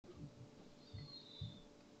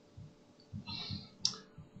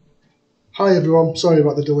Hi everyone, sorry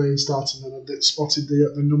about the delay in starting and I spotted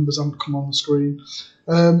the numbers haven't come on the screen.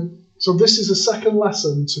 So this is a second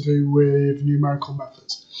lesson to do with numerical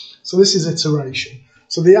methods. So this is iteration.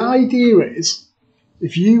 So the idea is,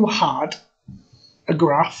 if you had a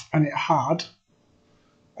graph and it had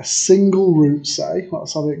a single root, say,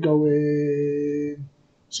 let's have it go in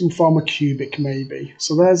some form of cubic maybe.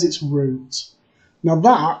 So there's its root. Now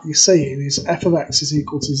that you're saying is f of x is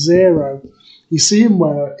equal to 0. You're seeing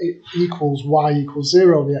where it equals y equals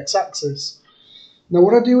 0, the x-axis. Now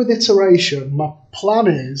what I do with iteration, my plan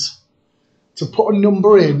is to put a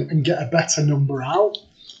number in and get a better number out.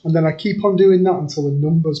 And then I keep on doing that until the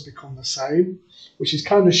numbers become the same, which is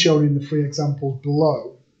kind of shown in the 3 examples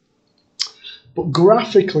below. But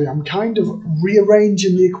graphically, I'm kind of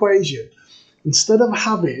rearranging the equation. Instead of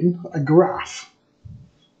having a graph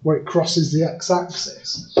where it crosses the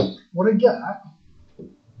x-axis, what I get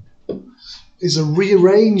is a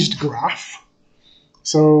rearranged graph.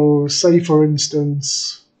 So say for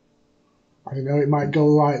instance, I don't know, it might go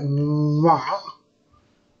like that,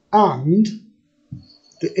 and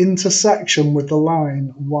the intersection with the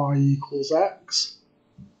line y equals x,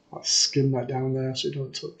 let's skim that down there so you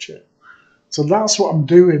don't touch it. So that's what I'm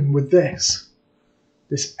doing with this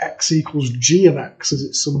x equals g of x, as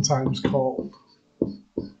it's sometimes called.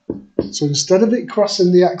 So instead of it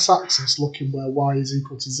crossing the x-axis looking where y is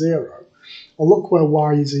equal to 0, I'll look where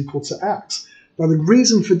y is equal to x. Now the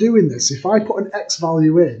reason for doing this, if I put an x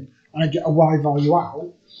value in and I get a y value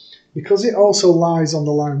out, because it also lies on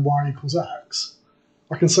the line y equals x,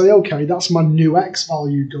 I can say, okay, that's my new x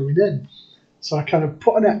value going in. So I kind of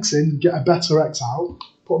put an x in, get a better x out,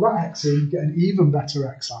 put that x in, get an even better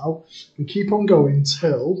x out, and keep on going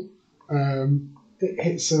till it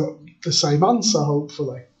hits the same answer,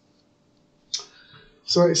 hopefully.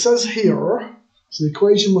 So it says here, so the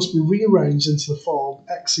equation must be rearranged into the form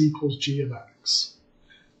x equals g of x.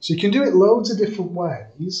 So you can do it loads of different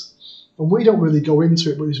ways, and we don't really go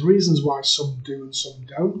into it, but there's reasons why some do and some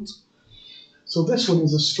don't. So this one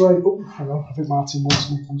is a straight, oh, hang on, I think Martin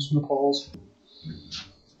wants me, I'm just going to pause.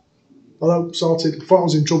 Hello, sorted. I thought I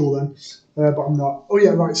was in trouble then, but I'm not. Oh yeah,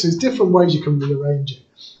 right, so there's different ways you can rearrange it.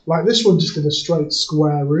 Like this one just did a straight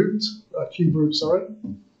square root, cube root, sorry.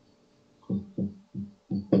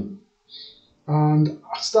 And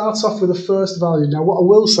I start off with the first value. Now what I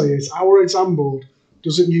will say is our example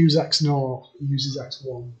doesn't use x0, it uses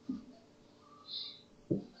x1.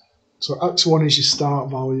 So x1 is your start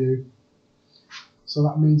value. So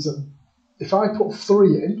that means that if I put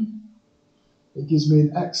 3 in, it gives me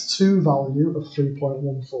an x2 value of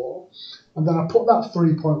 3.14. And then I put that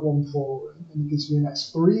 3.14 in, and it gives me an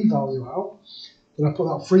x3 value out. Then I put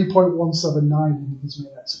that 3.179 in, and it gives me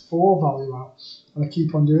an x4 value out. And I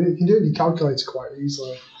keep on doing it. You can do it in your calculator quite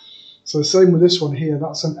easily. So the same with this one here,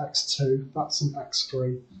 that's an x2, that's an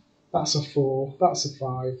x3, that's a 4, that's a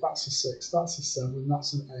 5, that's a 6, that's a 7,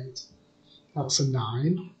 that's an 8, that's a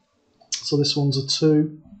 9. So this one's a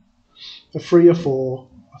 2, a 3, a 4,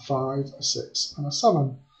 a 5, a 6, and a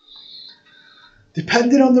 7.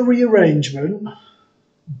 Depending on the rearrangement,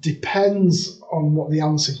 depends on what the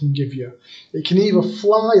answer can give you. It can either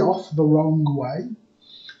fly off the wrong way,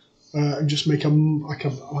 and just make a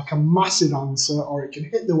massive answer, or it can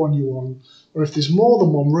hit the one you want, or if there's more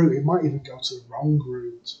than one route, it might even go to the wrong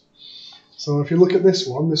route. So if you look at this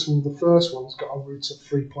one, the first one's got a root of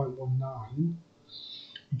 3.19,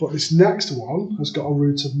 but this next one has got a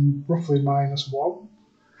root of roughly -1,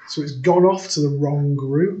 so it's gone off to the wrong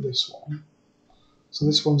route, this one. So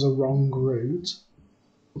this one's a wrong route.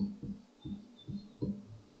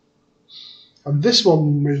 And this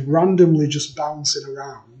one is randomly just bouncing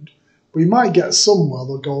around. But you might get somewhere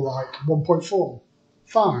they'll go like 1.4,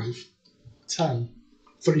 5, 10,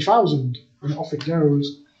 3,000, and off it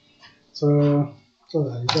goes. So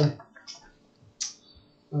there you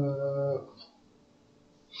go.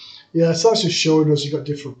 Yeah, so that's just showing us you've got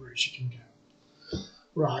different routes you can get.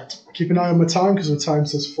 Right, keep an eye on my time because the time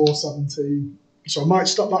says 4:17. So I might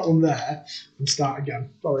stop that one there and start again.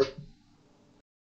 Sorry.